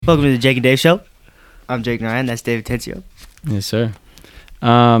Welcome to the Jake and Dave Show. I'm Jake Ryan. That's David Tenzio. Yes, sir.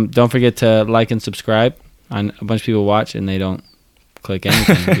 Don't forget to like and subscribe. A bunch of people watch and they don't click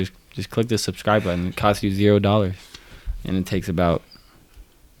anything. just click the subscribe button. It costs you $0, and it takes about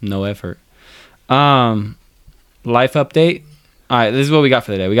no effort. Life update. All right, this is what we got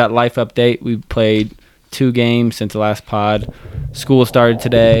for the day. We got life update. We played 2 games since the last pod. School started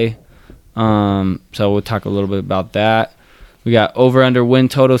today, so we'll talk a little bit about that. We got over/under win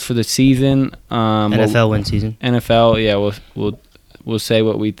totals for the season. NFL win season. NFL, yeah, we'll say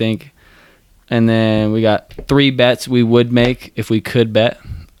what we think, and then we got 3 bets we would make if we could bet.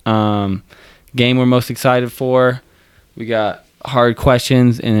 Game we're most excited for. We got hard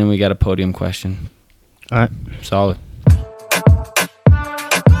questions, and then we got a podium question. All right, solid.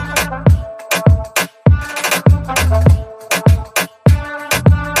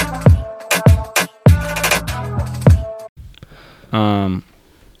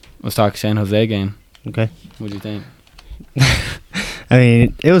 Let's talk San Jose game. Okay. What do you think? I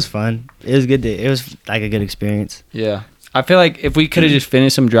mean, it was fun. It was good. It was like a good experience. Yeah. I feel like if we could have just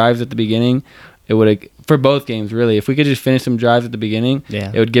finished some drives at the beginning, it would have, for both games, really. If we could just finish some drives at the beginning,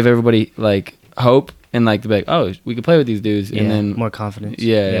 yeah, it would give everybody like hope and like to be like, oh, we could play with these dudes, yeah, and then more confidence.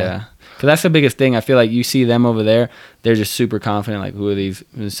 Yeah. Because that's the biggest thing. I feel like you see them over there, they're just super confident. Like, who are these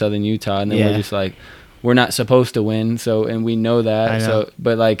in Southern Utah? And then we're just like, we're not supposed to win, and we know that. I know. So,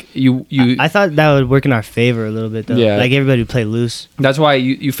 but like you, I thought that would work in our favor a little bit, though. Yeah. Like everybody would play loose. That's why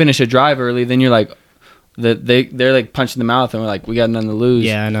you finish a drive early, then you're like, they're like punching the mouth, and we're like, we got nothing to lose.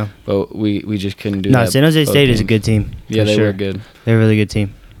 Yeah, I know. But we just couldn't do that. that. No, San Jose State is a good team. Yeah, they were good. They're a really good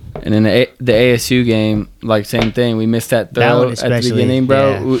team. And in the ASU game, like same thing. We missed that throw at the beginning,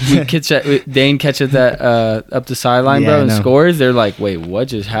 bro. Yeah. Dane catches that up the sideline, bro, and scores. They're like, wait, what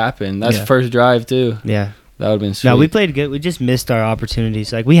just happened? That's first drive too. Yeah. That would have been sweet. No, we played good. We just missed our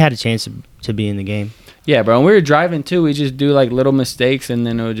opportunities. Like, we had a chance to be in the game. Yeah, bro. And we were driving, too. We just do, like, little mistakes, and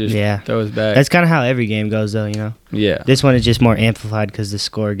then it would just throw us back. That's kind of how every game goes, though, you know? Yeah. This one is just more amplified because the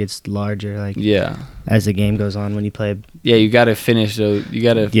score gets larger, like, as the game goes on when you play. Yeah, you got to finish those. You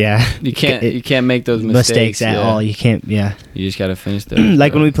got to. Yeah. You can't make those mistakes. At all. You can't, You just got to finish those.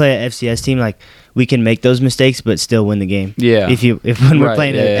 Like, when we play an FCS team, like, we can make those mistakes but still win the game. Yeah. If when we're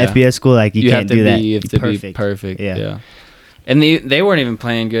playing an FBS school, like, you can't do that. You have to be perfect. Yeah. And they weren't even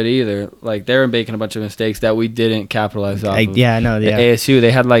playing good either. Like, they were making a bunch of mistakes that we didn't capitalize off of. Yeah, I know. Yeah. The ASU,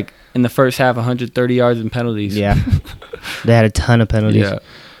 they had, like, in the first half, 130 yards in penalties. Yeah. They had a ton of penalties.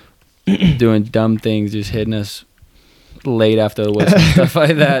 Yeah. Doing dumb things, just hitting us late after the whistle, stuff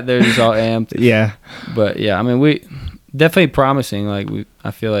like that. They're just all amped. Yeah. But, yeah, I mean, we definitely promising. Like,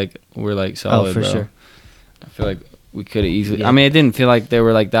 I feel like we're, like, solid, Oh, for bro. sure. I feel like we could have easily. Yeah. I mean, it didn't feel like they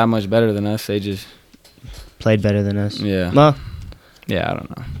were, like, that much better than us. They just played better than us. Yeah. Well, yeah, I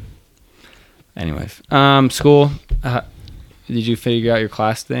don't know. Anyways, school. Did you figure out your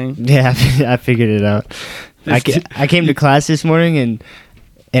class thing? Yeah, I figured it out. I came to class this morning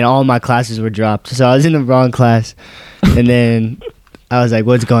and all my classes were dropped. So I was in the wrong class, and then I was like,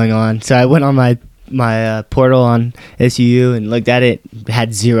 "What's going on?" So I went on my portal on SUU and looked at it.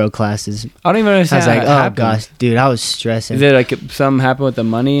 Had 0 classes. I don't even understand. I was like, "Oh gosh, dude, I was stressing." Is it like something happened with the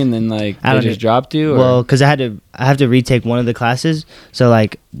money and then like they just dropped you? Or? Well, because I have to retake one of the classes. So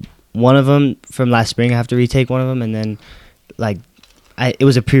like one of them from last spring, I have to retake one of them, and then like it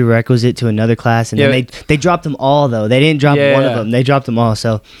was a prerequisite to another class, and then they dropped them all though. They didn't drop one of them. They dropped them all.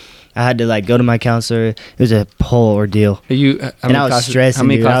 So I had to like go to my counselor. It was a whole ordeal. And I was stressing,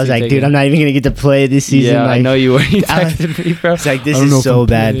 dude. I was like, dude, I'm not even gonna get to play this season. Yeah, like, I know you were. You texted me, bro. It's like, this is so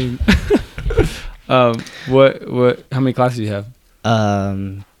bad. What? How many classes do you have?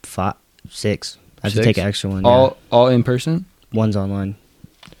 5, 6. I have to take an extra one. All in person? One's online.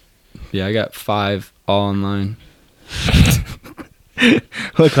 Yeah, I got 5 all online.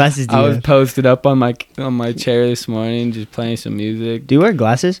 What classes do you have? I was posted up on my chair this morning, just playing some music. Do you wear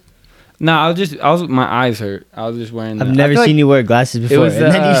glasses? No, my eyes hurt. I was just wearing. I've never seen you wear glasses before. And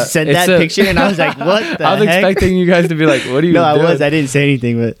then you sent that picture, and I was like, "What the I was heck?" expecting you guys to be like, "What are you?" No, doing? I didn't say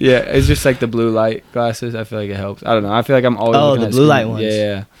anything, but yeah, it's just like the blue light glasses. I feel like it helps. I don't know. I feel like I'm always. Oh, the blue light ones.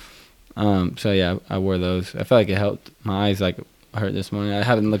 Yeah. So yeah, I wore those. I feel like it helped. My eyes like hurt this morning. I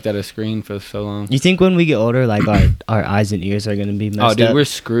haven't looked at a screen for so long. You think when we get older, like our eyes and ears are gonna be messed up? Oh, dude, we're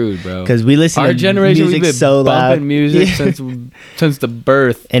screwed, bro. Because we listen. Our to generation, music we've been so loud. bumping music since the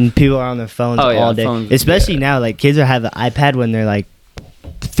birth. And people are on their phones all day. Phones, especially now, like kids have an iPad when they're like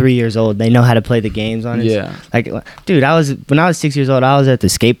 3 years old. They know how to play the games on it. Yeah. Like, dude, when I was 6 years old, I was at the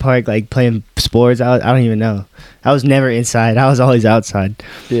skate park, like playing sports. I don't even know. I was never inside. I was always outside.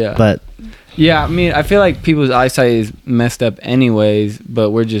 Yeah. But Yeah, I mean, I feel like people's eyesight is messed up anyways,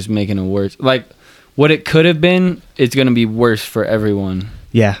 but we're just making it worse. Like, what it could have been, it's going to be worse for everyone.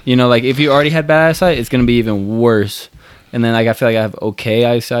 Yeah. You know, like, if you already had bad eyesight, it's going to be even worse. And then, like, I feel like I have okay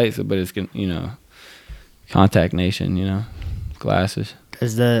eyesight, but it's going to, you know, contact nation, you know, glasses.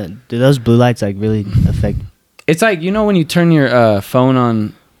 Do those blue lights, like, really affect? It's like, you know, when you turn your phone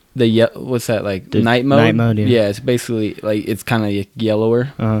on what's that, like, the night mode? Night mode, yeah. Yeah, it's basically, like, it's kind of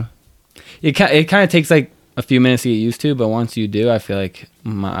yellower. Uh-huh. It kind of takes like a few minutes to get used to, but once you do, I feel like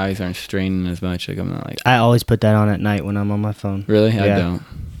my eyes aren't straining as much. Like, I'm not like. I always put that on at night when I'm on my phone. Really? Yeah. I don't.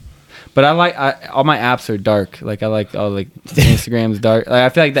 But all my apps are dark. Like, I like all, like, Instagram's dark. Like, I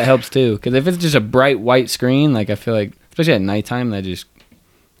feel like that helps too. Because if it's just a bright white screen, like, I feel like, especially at nighttime, that just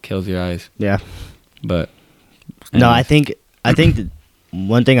kills your eyes. Yeah. But. No, I think that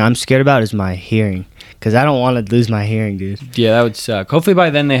one thing I'm scared about is my hearing. Because I don't want to lose my hearing, dude. Yeah, that would suck. Hopefully by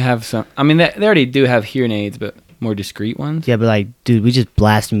then they have some. I mean, they already do have hearing aids, but more discreet ones. Yeah, but like, dude, we just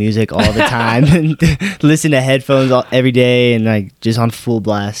blast music all the time and listen to headphones every day and like just on full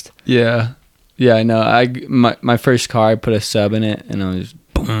blast. Yeah, yeah, I know. My first car, I put a sub in it, and I was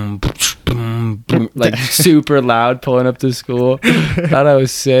boom, boom, boom, like super loud pulling up to school. Thought I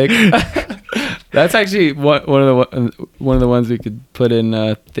was sick. That's actually one of the ones we could put in.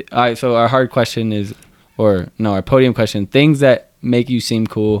 All right, so our hard question is, our podium question: things that make you seem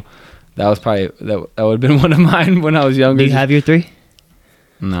cool. That was probably that would have been one of mine when I was younger. Do you have your 3?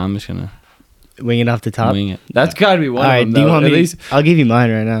 No, I'm just gonna wing it off the top. wing it. That's got to be one. All right, of them, do you though. want At me? least I'll give you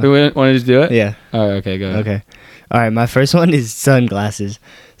mine right now. we want to just do it. Yeah. All right. Okay. Go ahead. Okay. All right. My first one is sunglasses.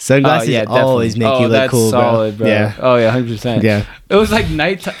 Sunglasses always make you look that's cool, solid, bro. Yeah. Oh yeah, 100%. Yeah. It was like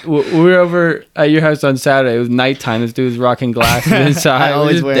nighttime. We were over at your house on Saturday. It was nighttime. This dude was rocking glasses inside. I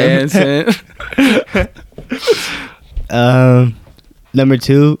always we wear dancing. Number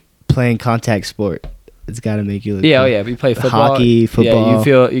 2, playing contact sport. It's got to make you look Yeah, cool. oh yeah. We play football, hockey, football.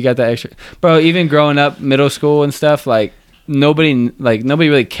 Yeah, you got that extra, bro. Even growing up, middle school and stuff, like nobody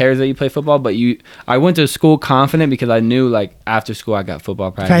really cares that you play football. But I went to school confident because I knew like after school I got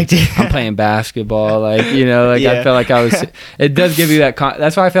football practice. I'm playing basketball, like Yeah. I felt like I was. It does give you that.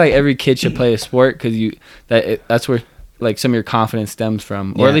 That's why I feel like every kid should play a sport because that's where like some of your confidence stems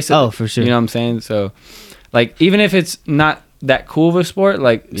from, or at least for sure. You know what I'm saying? So, like even if it's not that cool of a sport,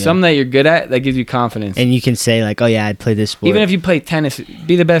 like something that you're good at, that gives you confidence. And you can say like, oh yeah, I'd play this sport. Even if you play tennis,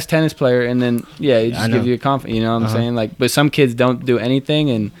 be the best tennis player, and then it just gives you a confidence. You know what I'm saying? Like, but some kids don't do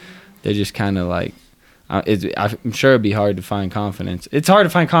anything, and they're just kind of like, I'm sure it'd be hard to find confidence. It's hard to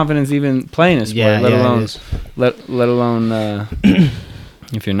find confidence even playing a sport, let alone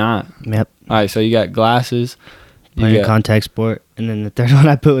if you're not. Yep. All right, so you got glasses, Playing a contact sport, and then the third one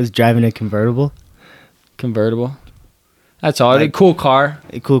I put was driving a convertible. Convertible. That's all. Like, cool car.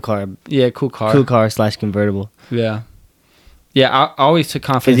 A cool car. Yeah, cool car. Cool car / convertible. Yeah. Yeah, I always took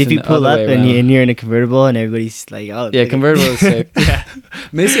confidence. Because if you pull up and you're in a convertible and everybody's like, oh. Yeah, convertible is sick. Yeah.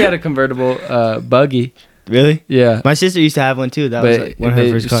 Missy had a convertible buggy. Really? Yeah. My sister used to have one too. That was like one of her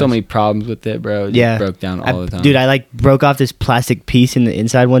first cars. So many problems with it, bro. It just broke down all the time. Dude, I like broke off this plastic piece in the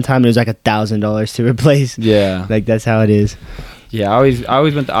inside one time. And it was like $1,000 to replace. Yeah. Like that's how it is. Yeah, I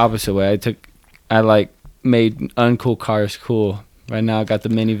always went the opposite way. I made uncool cars cool. Right now I got the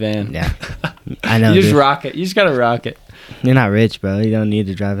minivan. Yeah. I know. You just rock it. You just gotta rock it. You're not rich, bro. You don't need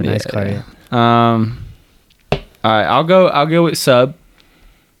to drive a nice car yet. All right, I'll go with sub.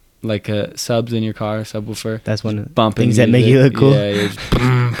 Like subs in your car, subwoofer. That's one of the bumping things that make you look cool. Yeah,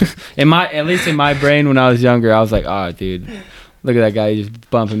 at least in my brain when I was younger, I was like, oh dude, look at that guy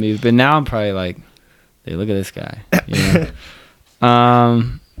just bumping me. But now I'm probably like, hey, look at this guy. You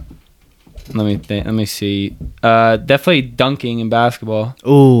know? Let me think. Let me see. Definitely dunking in basketball.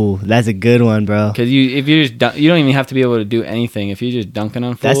 Ooh, that's a good one, bro. Because you don't even have to be able to do anything if you're just dunking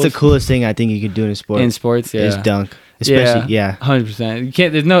on fools. That's the coolest thing I think you could do in a sport. In sports, yeah, is dunk. Especially, 100%. You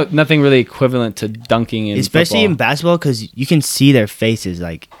can't. There's nothing really equivalent to dunking in especially football. in basketball because you can see their faces.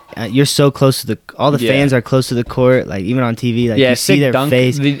 Like you're so close to all the fans are close to the court. Like even on TV, like you see their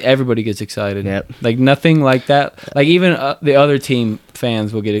face. Everybody gets excited. Yep. Like nothing like that. Like even the other team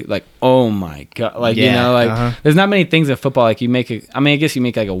fans will get it. Like oh my god. Like there's not many things in football. Like you make I guess you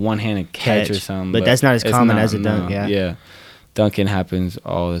make like a one-handed catch or something. But that's not as common as a dunk. No. Yeah. Dunking happens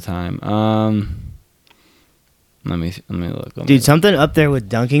all the time. Let me look. Dude, something up there with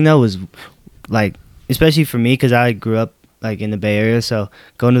dunking though was like, especially for me because I grew up like in the Bay Area, so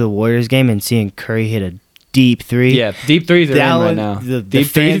going to the Warriors game and seeing Curry hit a deep three. Yeah, deep threes are in right now. The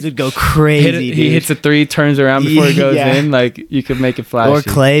fans would go crazy. He hits a three, turns around before it goes in. Like you could make it flashy. Or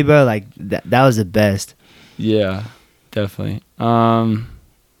Clay, bro. Like that was the best. Yeah, definitely.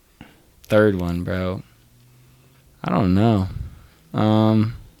 third one, bro. I don't know.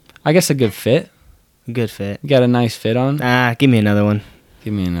 I guess a good fit. Good fit. You got a nice fit on. Give me another one.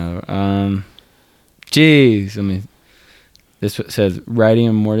 Give me another. Jeez. This says riding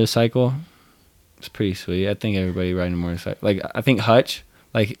a motorcycle. It's pretty sweet. I think everybody riding a motorcycle. Like I think Hutch,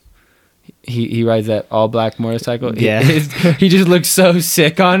 like he rides that all black motorcycle. Yeah. He just looks so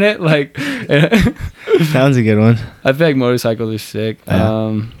sick on it. Like that one's a good one. I feel like motorcycles are sick.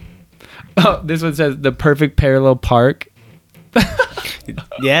 Yeah. This one says the perfect parallel park.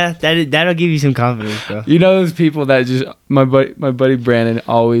 Yeah, that'll give you some confidence, bro. You know those people that just my buddy Brandon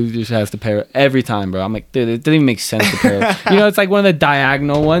always just has to pair every time, bro. I'm like, dude, it doesn't even make sense to pair. You know, it's like one of the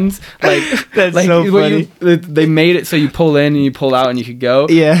diagonal ones. Like That's like so funny. They made it so you pull in and you pull out and you could go.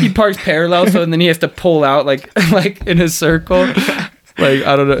 Yeah. He parks parallel, so then he has to pull out like in a circle. Like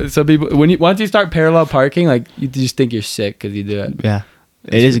I don't know. Some people once you start parallel parking, like you just think you're sick because you do it. Yeah,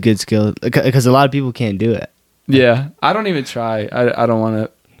 it is a good skill because a lot of people can't do it. Yeah, I don't even try. I don't want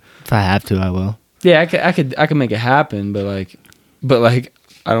to. If I have to, I will. Yeah, I could make it happen, but like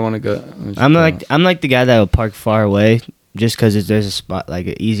I don't want to go. I'm like the guy that will park far away just because there's a spot, like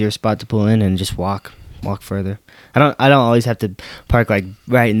an easier spot to pull in and just walk further. I don't always have to park like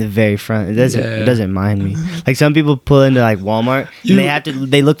right in the very front. It doesn't mind me. Like some people pull into like Walmart and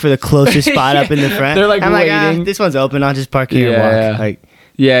they look for the closest spot up in the front. They're like I'm waiting. like, this one's open. I'll just park here and walk. Like.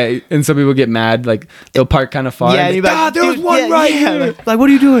 Yeah, and some people get mad, like they'll park kind of far. Yeah, and like, there was one right here. Like, what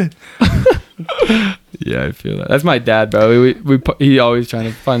are you doing? Yeah, I feel that. That's my dad, bro. He always trying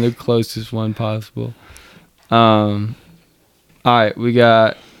to find the closest one possible. All right,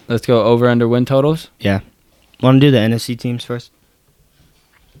 let's go over under win totals. Yeah, want to do the NFC teams first?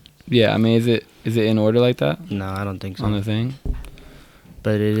 Yeah, I mean, is it in order like that? No, I don't think so. On the thing,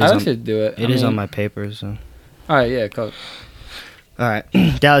 but it is. I should do it. It is on my paper. So. All right, yeah, cool. All right,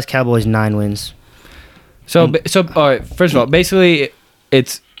 Dallas Cowboys 9 wins. So all right. First of all, basically,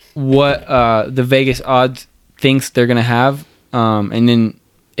 it's what the Vegas odds thinks they're gonna have, and then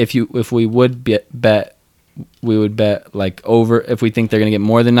if we would bet, we would bet like over if we think they're gonna get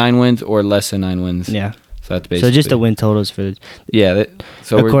more than 9 wins or less than 9 wins. Yeah. So that's basically. So just the win totals for. Yeah.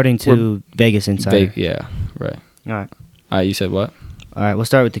 So according to Vegas Insider. Yeah. Right. All right. All right. You said what? All right. We'll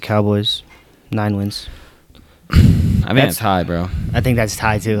start with the Cowboys. 9 wins. I mean, it's high, bro. I think that's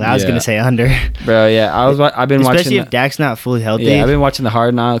high too. I was gonna say under, bro. Yeah, I've been watching. Especially if Dak's not fully healthy. Yeah, I've been watching the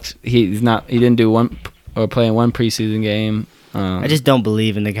Hard Knocks. He didn't do one or playing one preseason game. I just don't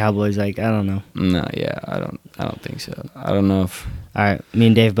believe in the Cowboys. Like I don't know. No, yeah, I don't think so. I don't know if. All right, me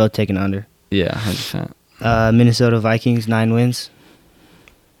and Dave both taking under. Yeah, 100%. Minnesota Vikings 9 wins.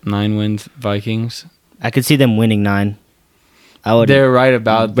 9 wins, Vikings. I could see them winning 9. They're right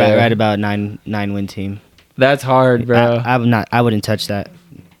about there. Right about 9 win team. That's hard, bro. I wouldn't touch that.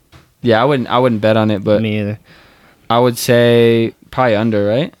 Yeah, I wouldn't bet on it, but me either. I would say probably under,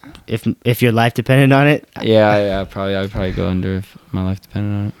 right? If your life depended on it. Yeah, probably. I would probably go under if my life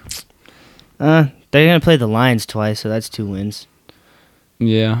depended on it. They're gonna play the Lions twice, so that's 2 wins.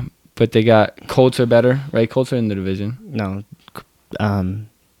 Yeah, but they got Colts are better, right? Colts are in the division. No,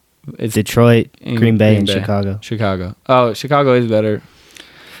 it's Detroit, Green Bay, and Chicago. Oh, Chicago is better.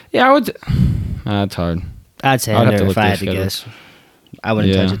 Yeah, I would. That's hard. I'd say under if I had to guess. I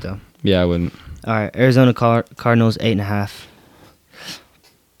wouldn't touch it though. Yeah, I wouldn't. All right, Arizona Cardinals 8.5.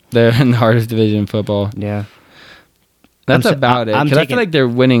 They're in the hardest division in football. Yeah, that's about it. Because I feel like they're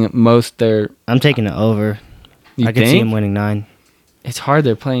winning most. I'm taking it over. I could see them winning 9. It's hard.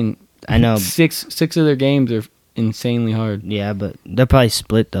 They're playing. I know. Six of their games are insanely hard. Yeah, but they'll probably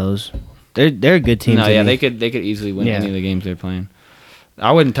split those. They're a good team. No, yeah, they could easily win any of the games they're playing.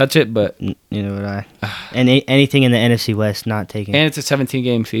 I wouldn't touch it, but neither would I. And anything in the NFC West, not taking. And it's a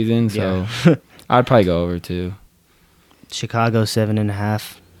 17-game season, so I'd probably go over too. Chicago 7.5.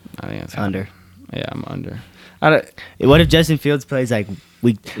 I think that's under. Yeah, I'm under. What if Justin Fields plays like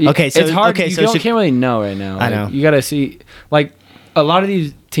week? Okay, so it's hard. Okay, you can't really know right now. I know. You gotta see, like a lot of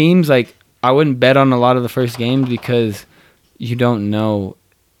these teams. Like I wouldn't bet on a lot of the first games because you don't know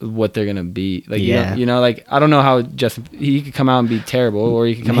what they're gonna be. Like you know, like I don't know how Justin. He could come out and be terrible, or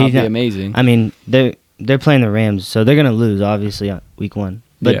he could come out and be amazing. I mean, they're playing the Rams, so they're gonna lose obviously week 1.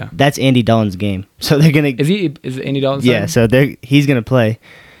 But that's Andy Dalton's game, so they're gonna. Is Andy Dalton? Yeah, so he's gonna play.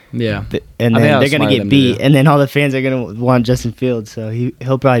 Yeah, and then they're gonna get beat, and then all the fans are gonna want Justin Fields. So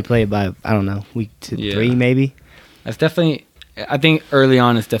he'll probably play it by I don't know week 3 maybe. That's definitely. I think early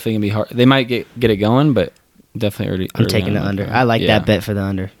on it's definitely gonna be hard. They might get it going, but definitely early. I'm taking the under. I like that bet for the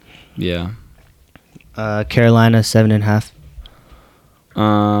under. Yeah. Carolina 7.5.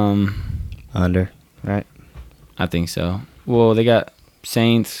 Under, right? I think so. Well, they got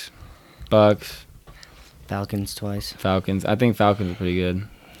Saints, Bucks, Falcons twice. Falcons. I think Falcons are pretty good.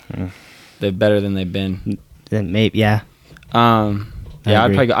 Mm. They're better than they've been. Then maybe yeah. Yeah, I'd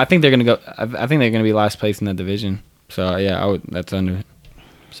agree. probably go. I think they're gonna go. I think they're gonna be last place in that division. So yeah, I would. That's under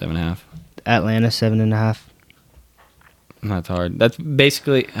 7.5. Atlanta 7.5. That's hard. That's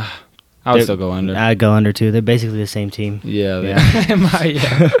basically. I would They're- still go under. I'd go under too. They're basically the same team. Yeah. Yeah.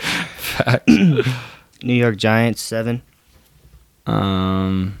 Yeah. Facts. New York Giants 7.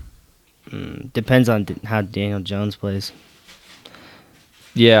 Depends on how Daniel Jones plays.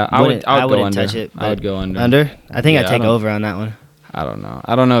 Yeah, I would go wouldn't under. touch it. I would go under. Under? I think Yeah, I'd I take don't- over on that one. I don't know.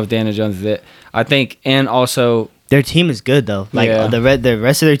 I don't know if Daniel Jones is it. I think, and also, Their team is good though. Like Yeah. the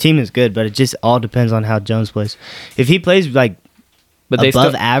rest of their team is good, but it just all depends on how Jones plays. If he plays like but they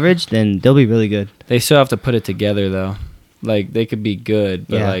above still average, then they'll be really good. they still have to put it together though. Like they could be good,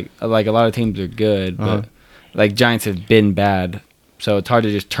 but Yeah. like a lot of teams are good, Uh-huh. but like Giants have been bad, so it's hard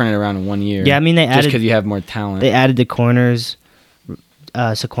to just turn it around in 1 year. Yeah, I mean they just added because you have more talent. they added the corners.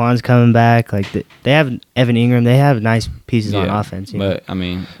 Saquon's coming back. Like they have Evan Ingram. They have nice pieces on offense. You know? But I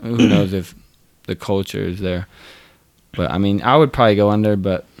mean, who knows if the culture is there? But I mean, I would probably go under.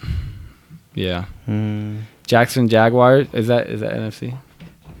 But yeah, Jackson Jaguars is that NFC?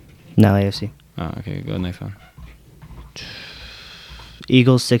 No, AFC. Oh, okay. Go next one.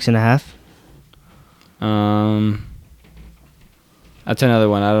 Eagles 6.5. That's another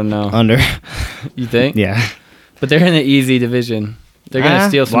one. I don't know. Under. You think? Yeah. But they're in the easy division. They're gonna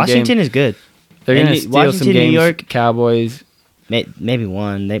steal some Washington games. is good. They're gonna and steal Washington, some New games. York- Cowboys. Maybe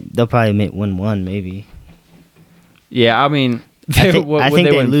one. They'll probably win one. Maybe. Yeah, I mean, I think, would I think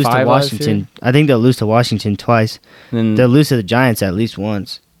they win lose to 5 last year? Washington. I think they'll lose to Washington twice. Then They'll lose to the Giants at least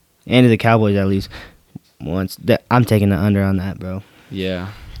once, and to the Cowboys at least once. I'm taking the under on that, bro. yeah,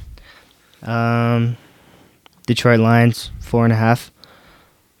 Detroit Lions 4.5.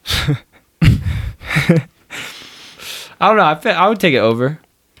 I don't know. I would take it over.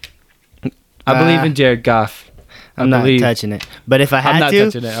 I believe in Jared Goff. I'm not touching it. But if I had I'm not to,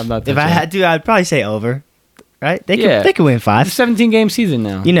 touching it. I'm not touching if I it. had to, I'd probably say over. Right? They Yeah. could win It's a 5. 17-game season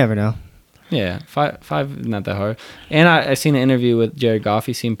now. You never know. Yeah, five is not that hard. And I seen an interview with Jared Goff.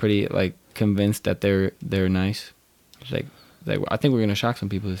 He seemed pretty like convinced that they're nice. He's like I think we're gonna shock some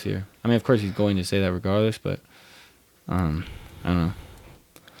people this year. I mean, of course he's going to say that regardless, but I don't know.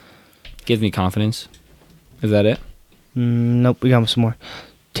 Gives me confidence. Is that it? Nope, we got some more.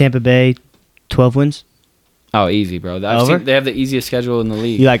 Tampa Bay 12 wins. Oh, easy, bro. Over? They have the easiest schedule in the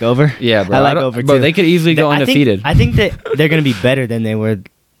league. You like over? Yeah, bro. I like don't- over bro, too. they could easily go undefeated. I think that they're going to be better than they were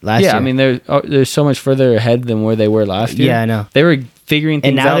last year. Yeah, I mean they're so much further ahead than where they were last year. Yeah, I know. They were figuring things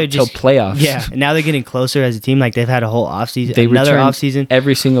And now out they're till just playoffs. Yeah, and now they're getting closer as a team. Like they've had a whole offseason, They another returned offseason.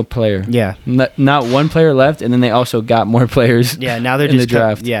 every single player. Yeah, Not one player left, and then they also got more players. yeah. Now they're in just the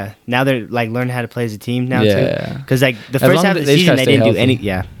draft. Yeah, now they're like learning how to play as a team now Yeah. too. Because like the As first long half as of the they just season gotta they stay didn't do any. healthy.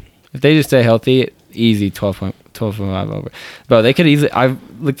 Yeah, If they just stay healthy, easy 12.5 over. Bro, they could easily. I've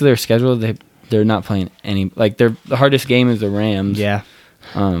looked at their schedule. They're not playing any. Like the hardest game is the Rams. yeah.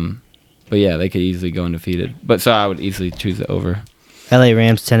 But yeah, they could easily go undefeated. But so I would easily choose the over. LA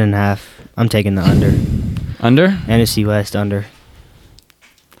Rams 10.5. I'm taking the under. Under? NFC West under.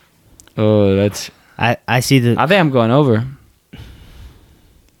 Oh, that's. I see the. I think I'm going over.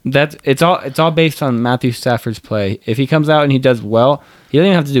 It's all based on Matthew Stafford's play. If he comes out and he does well, he doesn't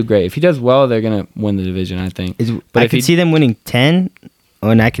even have to do great. If he does well, they're gonna win the division, I think. I can see them winning 10,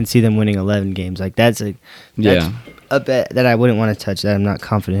 and I can see them winning 11 games. Like that's a bet that I wouldn't want to touch. That I'm not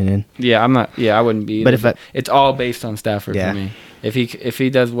confident in. Yeah, I'm not. Yeah, I wouldn't be. But Either, it's all based on Stafford Yeah. for me. If he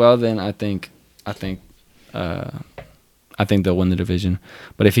does well, then I think they'll win the division.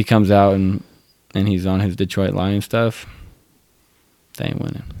 But if he comes out and he's on his Detroit Lions stuff, they ain't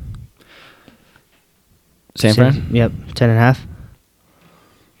winning. San Fran? Yep, 10.5.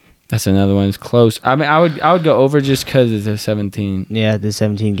 That's another one. It's close. I mean, I would go over just because it's a 17. Yeah, the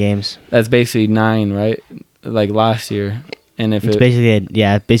 17 games. That's basically 9, right? Like last year. And if It's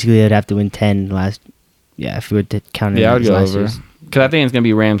basically they'd have to win 10 last. Yeah, if we were to count it. I would as go last over. year's. Because I think it's gonna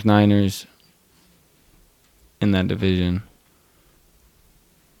be Rams Niners in that division.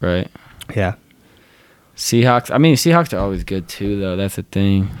 Right. Yeah. Seahawks. I mean, Seahawks are always good too, though. That's the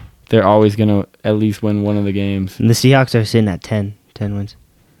thing. They're always gonna at least win one of the games. And the Seahawks are sitting at 10 wins.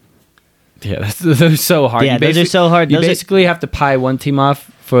 Yeah, those are so hard. Yeah, those are so hard. You Those are- basically have to pie one team off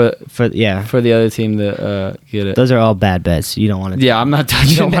for Yeah. the other team to get it. Those are all bad bets. You don't want to. Yeah, I'm not You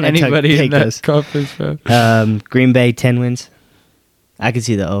touching don't wanna anybody in take that those. conference, bro. Green Bay 10 wins. I could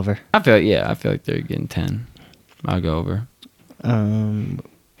see the over. I feel like they're getting 10. I'll go over.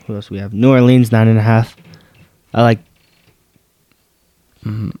 Who else we have? New Orleans 9.5. I like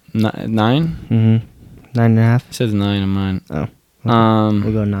 9? Mm-hmm. 9.5. It says 9 on mine. Oh. Okay.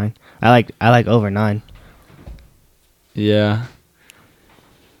 We'll go 9. I like over 9. Yeah.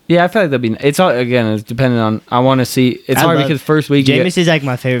 Yeah, I feel like that'd be. It's all again. It's dependent on. I want to see. It's hard because first week. Jameis is like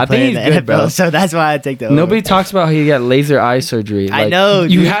my favorite player in the NFL, bro. So that's why I take the over. Nobody talks about how he got laser eye surgery. I know.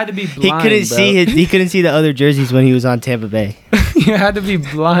 You had to be blind. He couldn't see the other jerseys when he was on Tampa Bay. You had to be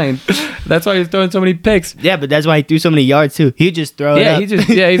blind. That's why he was throwing so many picks. Yeah, but that's why he threw so many yards too. He just throw it up.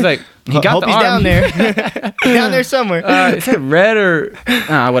 He's like he got Hope the he's arm. down there. He's down there somewhere. Is it red or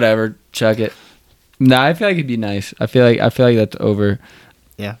whatever? Chuck it. Nah, I feel like it'd be nice. I feel like that's over.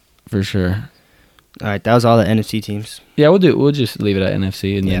 Yeah. For sure. All right, that was all the NFC teams. Yeah, we'll just leave it at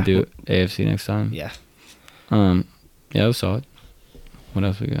NFC and then do AFC next time. Yeah. Yeah, it was solid. What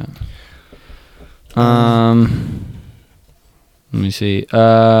else we got? Let me see.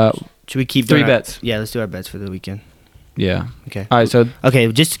 Should we keep 3 bets? Yeah, let's do our bets for the weekend. Yeah. Okay. All right, so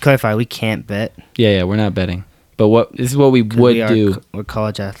just to clarify, we can't bet. Yeah, we're not betting. But this is what we would do. We're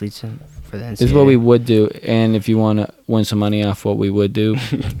college athletes for the NCAA. This is what we would do, and if you want to win some money off what we would do,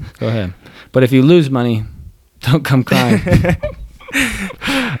 go ahead. But if you lose money, don't come crying.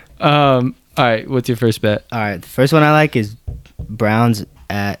 All right, what's your first bet? All right, the first one I like is Browns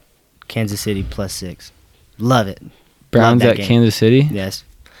at Kansas City +6. Love it. Browns at Kansas City? Yes.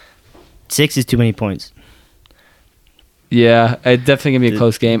 6 is too many points. Yeah, it's definitely going to be a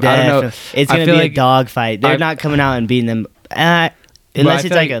close game. I don't know. It's going to be a dog fight. They're not coming out and beating them. Unless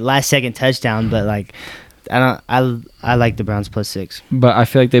it's like a last-second touchdown, but like I like the Browns +6. But I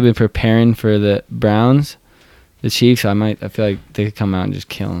feel like they've been preparing for the Browns, the Chiefs. I feel like they could come out and just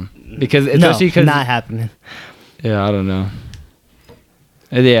kill them because not happening. Yeah, I don't know.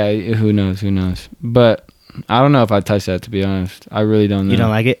 Yeah, who knows? But I don't know if I'd touch that, to be honest. I really don't know. You don't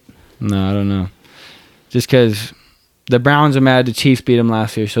like it? No, I don't know. Just because the Browns are mad the Chiefs beat them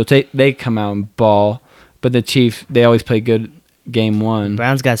last year, so they come out and ball. But the Chiefs, they always play good game one.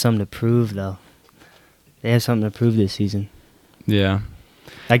 Browns got something to prove, though. They have something to prove this season. Yeah.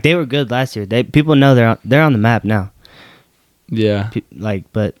 Like, they were good last year. People know they're on the map now. Yeah.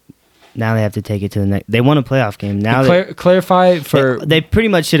 But now they have to take it to the next. They won a playoff game. Now clarify for. They pretty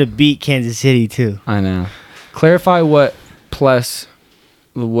much should have beat Kansas City too. I know. Clarify what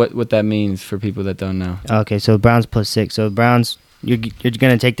that means for people that don't know. Okay, so Browns +6. So Browns, you're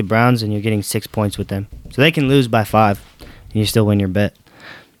gonna take the Browns and you're getting 6 points with them. So they can lose by 5, and you still win your bet.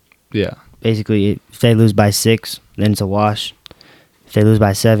 Yeah. Basically, if they lose by 6, then it's a wash. If they lose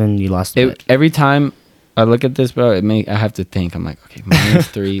by 7, you lost the bet. Every time I look at this, bro, I have to think. I'm like, okay,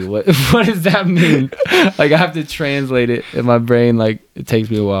 -3. What does that mean? Like, I have to translate it in my brain. Like, it takes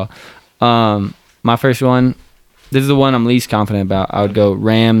me a while. My first one, this is the one I'm least confident about. I would go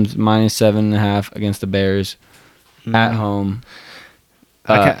Rams -7.5 against the Bears at home.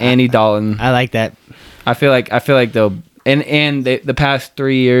 Andy Dalton. I like that. I feel like they'll the past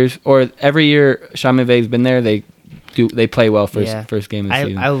 3 years or every year Sean McVay's been there, they play well first game of the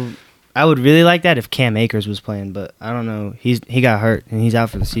season. I would really like that if Cam Akers was playing, but I don't know. He got hurt and he's out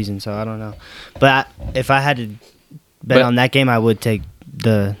for the season, so I don't know. But if I had to bet on that game, I would take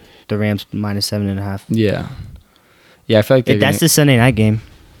the Rams -7.5. Yeah. Yeah, I feel like that's the Sunday night game.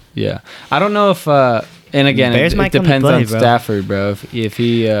 Yeah. I don't know if and again, it depends on Stafford, bro. If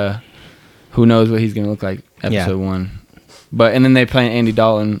he who knows what he's going to look like episode 1. But and then they play Andy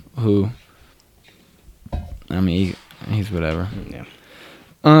Dalton, who I mean, he's whatever.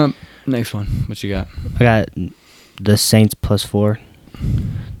 Yeah. Next one. What you got? I got the Saints +4.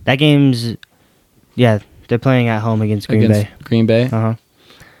 That game's they're playing at home against Green Bay. Green Bay? Uh-huh.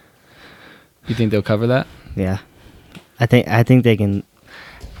 You think they'll cover that? Yeah. I think they can.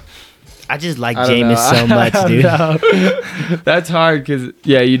 I just like Jameis so much, dude. That's hard because,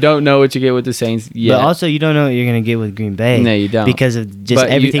 you don't know what you get with the Saints yet. But also, you don't know what you're going to get with Green Bay. No, you don't. Because of just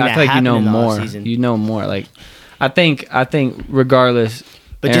everything that happened in the offseason. You know more. Like, I think regardless.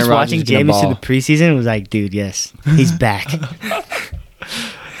 But Aaron just watching Jameis in the preseason was like, dude, yes, he's back.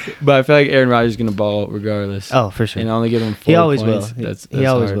 But I feel like Aaron Rodgers is going to ball regardless. Oh, for sure. And only give him 4 points. He always will. He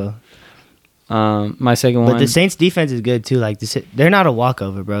always hard. will. My second one. But the Saints defense is good too. Like they're not a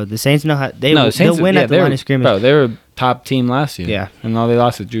walkover, bro. The Saints know how they'll win at the line of scrimmage. Bro, they were a top team last year. Yeah, and all they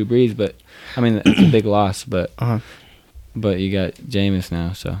lost with Drew Brees, but I mean it's a big loss. But but you got Jameis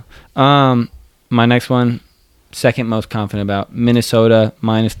now. So my next one, second most confident about Minnesota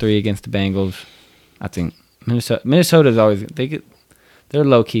 -3 against the Bengals. I think Minnesota's always they're a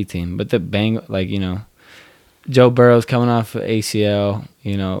low key team, but the Joe Burrow's coming off of ACL.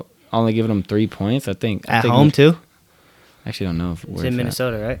 Only giving them 3 points. I think at home too. I actually don't know if it's in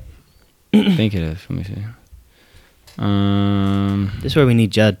Minnesota, right? I think it is. Let me see. This is where we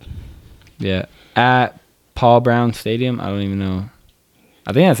need Judd. Yeah, at Paul Brown Stadium. I don't even know.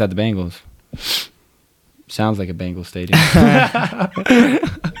 I think that's at the Bengals. Sounds like a Bengals stadium.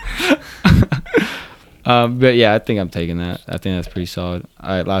 But yeah, I think I'm taking that. I think that's pretty solid. All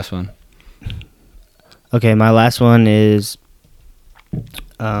right, last one. Okay, my last one is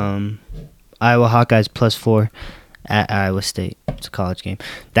Iowa Hawkeyes +4 at Iowa State. It's a college game.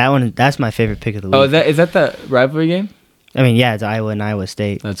 That's my favorite pick of the week. Oh, is that the rivalry game? I mean, yeah, it's Iowa and Iowa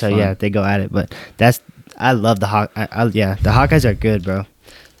State. That's so fun. yeah, they go at it. But I love the the Hawkeyes are good, bro.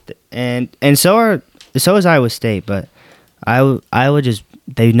 And so is Iowa State, but Iowa just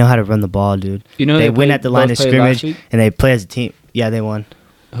they know how to run the ball, dude. You know they win at the line of scrimmage and they play as a team. Yeah, they won.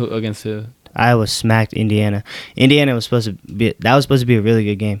 Who against who? Iowa smacked Indiana. Indiana was supposed to be a really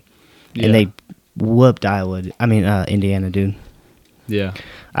good game, and they whooped Indiana, dude. Yeah.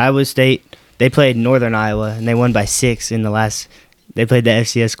 Iowa State, they played Northern Iowa and they won by 6 in the last. They played the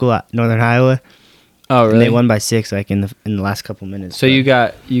FCS school at Northern Iowa. Oh, really? And they won by 6 like in the last couple minutes. So you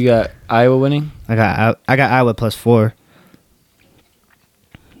got Iowa winning? I got Iowa +4.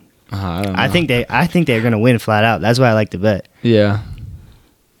 I don't know. I think they're gonna win flat out. That's why I like to bet. Yeah.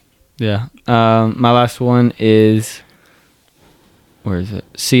 Yeah. My last one is, where is it?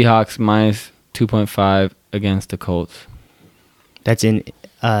 Seahawks -2.5 against the Colts. That's in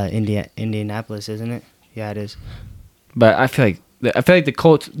Indianapolis, isn't it? Yeah, it is. But I feel like the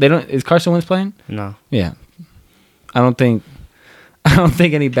Colts. They don't. Is Carson Wentz playing? No. Yeah. I don't think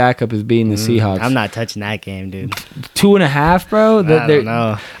any backup is beating the Seahawks. I'm not touching that game, dude. 2.5, bro. I don't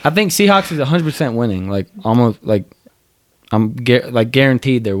know. I think Seahawks is 100% winning. Like almost like I'm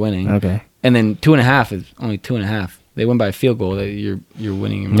guaranteed they're winning. Okay. And then 2.5 is only 2.5. They win by a field goal. You're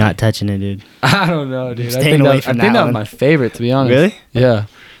winning. Your money. Not touching it, dude. I don't know, dude. Staying away from I think that that one. was my favorite, to be honest. Really? Yeah.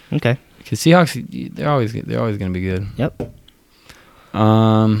 Okay. Because Seahawks, they're always gonna be good. Yep.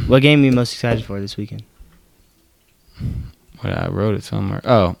 Um, What game are you most excited for this weekend? I wrote it somewhere.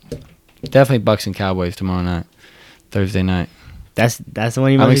 Oh, definitely Bucks and Cowboys tomorrow night, Thursday night. That's the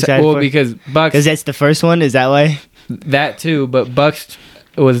one you're most excited for? Because Bucks. Because that's the first one. Is that why? That too, but Bucks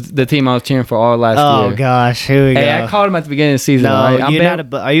was the team I was cheering for all last year. Oh gosh, here we go. Hey, I called him at the beginning of the season. No, right? you're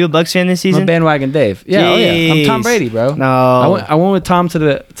not are you a Bucks fan this I'm season? a bandwagon Dave. Yeah, oh yeah. I'm Tom Jeez. Brady, bro. No, I went with Tom to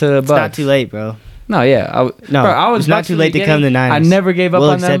the Bucks. it's not too late, bro. No, yeah. No, bro, I was it's not Bucks too from late the to come to beginning. Niners. I never gave up We'll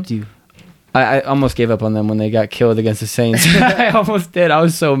on them. accept you. I almost gave up on them when they got killed against the Saints. I almost did. I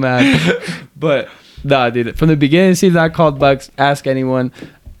was so mad. But, nah, dude. From the beginning of the season, I called Bucks. Ask anyone.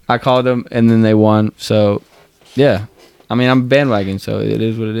 I called them, and then they won. So, yeah. I mean, I'm bandwagon, so it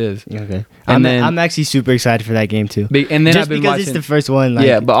is what it is. Okay. And I'm actually super excited for that game, too. And then Just I've been because watching, it's the first one. Like,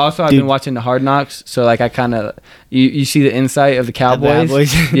 yeah, but also I've dude. been watching the Hard Knocks. So, like, I kind of... You see the insight of the Cowboys.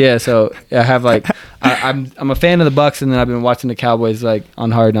 Boys. Yeah, so I have, like... I'm a fan of the Bucks, and then I've been watching the Cowboys, like,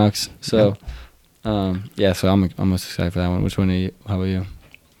 on Hard Knocks. So... yeah, so I'm most excited for that one. Which one are you? How about you?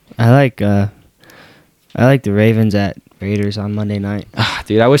 I like the Ravens at Raiders on Monday night.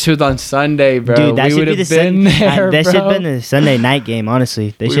 Dude, I wish it was on Sunday, bro. Dude, that we should would be have the been there, that bro. should have been the Sunday night game.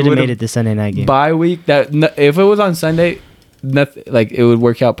 Honestly, they We should have would've- made it the Sunday night game. Bye week. If it was on Sunday, nothing like it would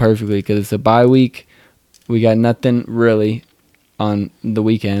work out perfectly because it's a bye week. We got nothing really on the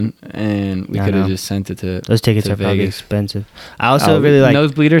weekend, and we I could have know. just sent it to. Those tickets to are probably Vegas. expensive. I also really like.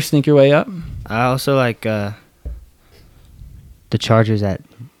 nosebleeders. Sneak your way up. I also like the Chargers at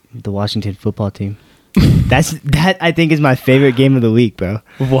the Washington football team. That I think is my favorite game of the week, bro.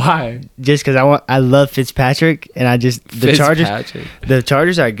 Why? Just because I love Fitzpatrick, and Fitzpatrick. The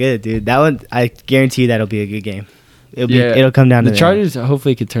Chargers are good, dude. That one I guarantee you that'll be a good game. Yeah. It'll come down to The Chargers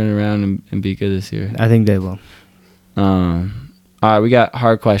hopefully could turn around and be good this year. I think they will. All right, we got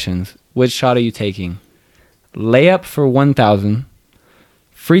hard questions. Which shot are you taking? Layup for 1,000,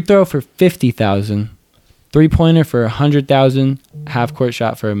 free throw for 50,000, 3-pointer for 100,000, half court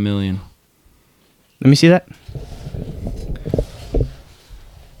shot for $1 million. Let me see that.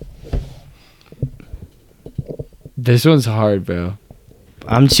 This one's hard, bro.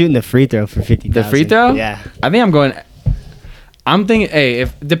 I'm shooting the free throw for 50,000. The free throw? Yeah. I think I'm thinking, hey,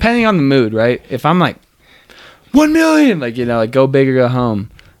 if depending on the mood, right? If I'm like 1 million, like, you know, like go big or go home.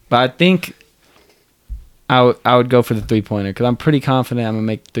 But I think I would go for the 3-pointer because I'm pretty confident I'm gonna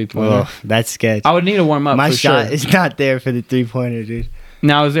make the 3-pointer. Oh, that's sketch. I would need to warm up. My for shot sure. is not there for the 3-pointer, dude.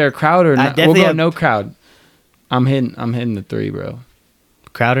 Now, is there a crowd or I not? We'll definitely go have- no crowd. I'm hitting the 3, bro.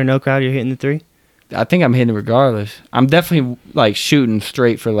 Crowd or no crowd, you're hitting the 3? I think I'm hitting it regardless. I'm definitely like shooting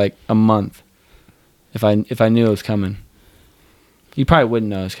straight for like a month. If I knew it was coming. You probably wouldn't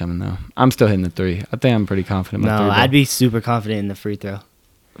know it was coming though. I'm still hitting the 3. I think I'm pretty confident. No, I'd be super confident in the free throw.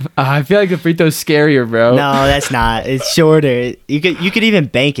 I feel like the free throw's scarier, bro. No, that's not. It's shorter. You could even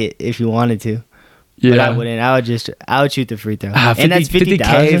bank it if you wanted to. Yeah. But I wouldn't. I would shoot the free throw. 50, and that's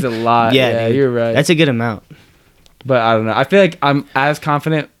 50K is a lot. Yeah, dude, you're right. That's a good amount. But I don't know. I feel like I'm as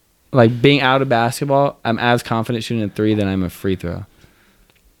confident, like being out of basketball, I'm as confident shooting a 3 than I'm a free throw.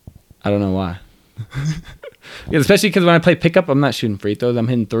 I don't know why. Yeah, especially because when I play pickup, I'm not shooting free throws. I'm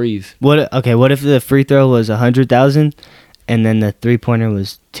hitting 3s. What if the free throw was 100,000 and then the 3-pointer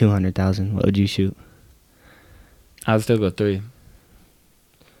was 200,000? What would you shoot? I would still go 3.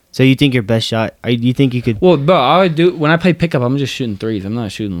 So you think your best shot? Do you think you could? Well, bro, all I do when I play pickup, I'm just shooting 3s. I'm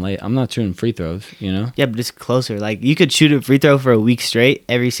not shooting late. I'm not shooting free throws. You know? Yeah, but it's closer. Like you could shoot a free throw for a week straight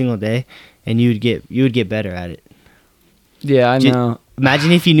every single day, and you would get better at it. Yeah, I know.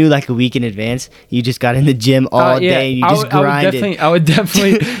 Imagine if you knew like a week in advance. You just got in the gym all day and you just grinded. I would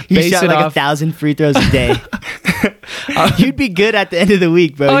definitely you base shot it like off. 1,000 free throws a day. You'd be good at the end of the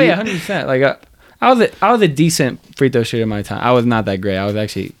week, bro. Oh yeah, 100%. Like I was a decent free throw shooter in my time. I was not that great. I was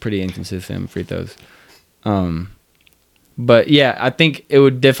actually pretty inconsistent in free throws. But yeah, I think it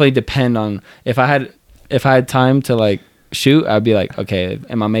would definitely depend on if I had time to like shoot, I'd be like, okay,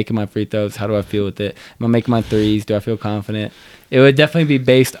 am I making my free throws? How do I feel with it? Am I making my 3s? Do I feel confident? It would definitely be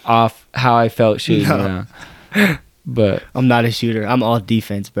based off how I felt shooting around. But I'm not a shooter. I'm all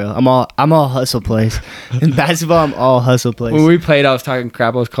defense, bro. I'm all hustle plays. In basketball, I'm all hustle plays. When we played, I was talking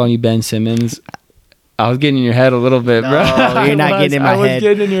crap. I was calling you Ben Simmons. I was getting in your head a little bit, bro. No, you're not getting in my head. I was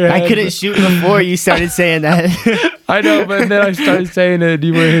getting in your head. I couldn't shoot before you started saying that. I know, but then I started saying it and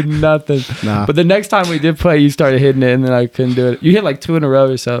you were hitting nothing. Nah. But the next time we did play, you started hitting it and then I couldn't do it. You hit like 2 in a row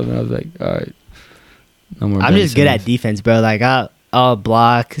or something. And I was like, all right. No more. I'm just good at defense, bro. Like I'll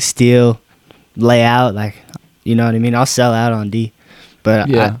block, steal, lay out. Like, you know what I mean? I'll sell out on D. But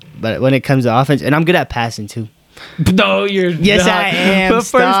yeah. But when it comes to offense, and I'm good at passing too. No, you're yes, not. I am. The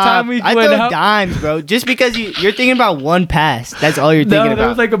first time we I went throw out, dimes, bro. Just because you're thinking about one pass, that's all you're thinking no, about. there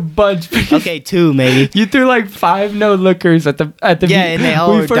was like a bunch. Okay, 2 maybe. You threw like 5 no lookers at the yeah, and they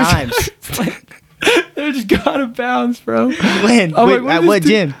all were dimes. They just got out of bounds, bro. When? Like, at what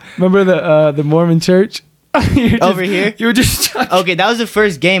gym? Remember the Mormon church? Over here? You were just okay, that was the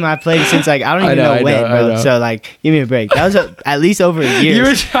first game I played since like I don't even know when, bro. So like, give me a break. That was at least over a year. You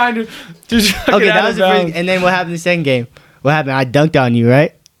were trying to just okay, that was the first. And then what happened in the second game? What happened? I dunked on you,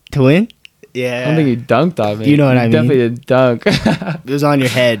 right? To win? Yeah. I don't think you dunked on me. You know what I mean? Definitely did dunk. It was on your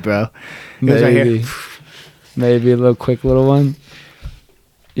head, bro. It was right here. Maybe a little quick little one.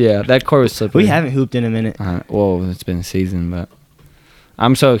 Yeah, that court was slippery. We haven't hooped in a minute. Well, it's been a season, but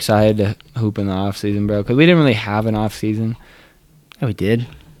I'm so excited to hoop in the off season, bro. Because we didn't really have an off season. Yeah, we did.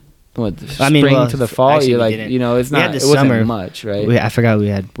 What, spring to the fall? Actually, you're like, you know, it's not. It summer. wasn't much, right? I forgot we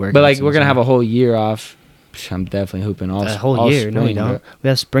had work. But like, we're gonna have a whole year off. I'm definitely hooping all a whole year. Spring, no, we don't. bro. We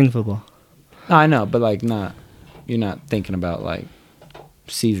have spring football. No, I know, but like, not. You're not thinking about like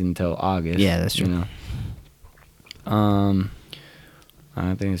season till August. Yeah, that's true. You know?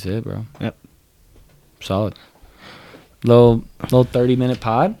 I think that's it, bro. Yep. Solid. Little 30-minute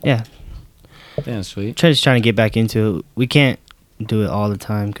pod. Yeah. Yeah, sweet. Just trying to get back into it. We can't do it all the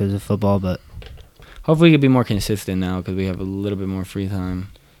time because of football, but hopefully we can be more consistent now because we have a little bit more free time.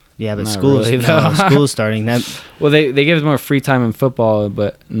 Yeah, but Not school's really, though. school's starting. That well, they give us more free time in football,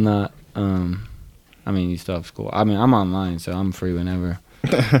 but not. I mean, you still have school. I mean, I'm online, so I'm free whenever.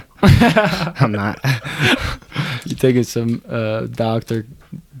 I'm not. You taking some doctor?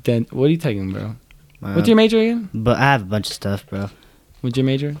 What are you taking, bro? What's your major again? But I have a bunch of stuff, bro. What's your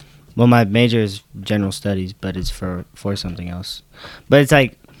major? Well, my major is general studies, but it's for something else. But it's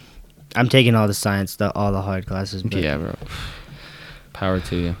like I'm taking all the science, all the hard classes. But yeah, bro. Power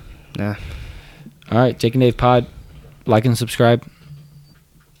to you. Nah. All right, Jake and Dave Pod. Like and subscribe.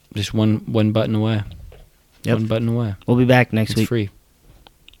 Just one button away. Yep. One button away. We'll be back next week. It's free.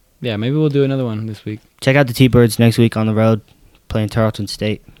 Yeah, maybe we'll do another one this week. Check out the T-Birds next week on the road, playing Tarleton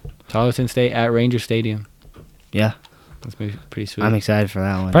State. Tarleton State at Ranger Stadium. Yeah. That's pretty sweet. I'm excited for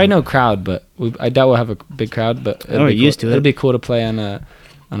that one. Probably no crowd, but I doubt we'll have a big crowd. But we're used to it. It'll be cool to play on a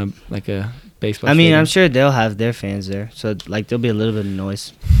like a baseball. I mean, stadium. I'm sure they'll have their fans there, so like there'll be a little bit of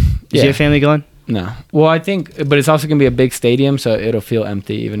noise. Is Yeah. your family going? No. Well, I think, but it's also gonna be a big stadium, so it'll feel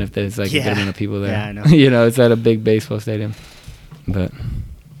empty even if there's like a good amount of people there. Yeah, I know. You know, it's at a big baseball stadium. But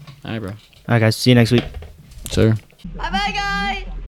all right, bro. All right, guys. See you next week. Sir. Bye bye, guys.